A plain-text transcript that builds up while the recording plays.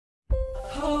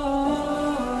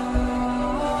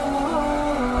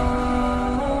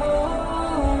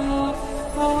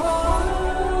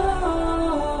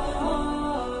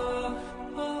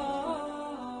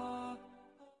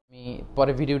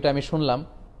পরে ভিডিওটা আমি শুনলাম,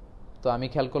 তো আমি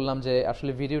খেয়াল করলাম যে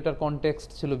আসলে ভিডিওটার কনটেক্সট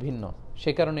ছিল ভিন্ন,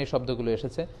 সে কারণে এই শব্দগুলো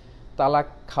এসেছে। তালাক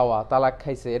খাওয়া, তালাক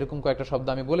খাইছে, এরকম কয়েকটা শব্দ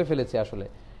আমি বলে ফেলেছি আসলে,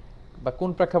 বা কোন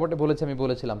প্রেক্ষাপটে বলেছি আমি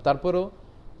বলেছিলাম, তারপরেও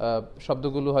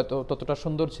শব্দগুলো হয়তো ততটা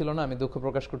সুন্দর ছিল না, আমি দুঃখ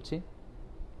প্রকাশ করছি।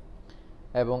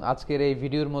 এবং আজকের এই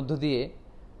ভিডিওর মধ্য দিয়ে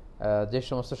যে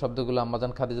সমস্ত শব্দগুলো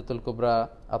আম্মাজান খাদিজাতুল কুবরা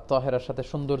আত-তাহেরার সাথে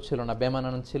সুন্দর ছিল না,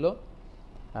 বেমানান ছিল,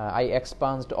 I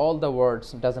expunged all the words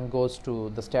doesn't goes to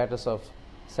the status of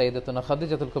সাইয়্যিদাতুনা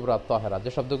খাদিজাতুল কুবরা আত-তাহেরা।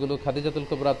 যে শব্দগুলো খাদিজাতুল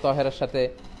কুবরা আত-তাহেরার সাথে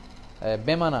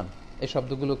বেমানান, এই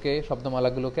শব্দগুলোকে,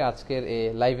 শব্দমালাগুলোকে আজকের এই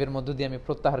লাইভের মধ্য দিয়ে আমি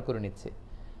প্রত্যাহার করে নিচ্ছি।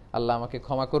 আল্লাহ আমাকে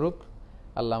ক্ষমা করুক,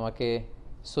 আল্লাহ আমাকে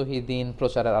সহি দ্বীন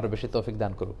প্রচারের আরও বেশি তৌফিক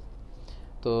দান করুক।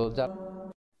 তো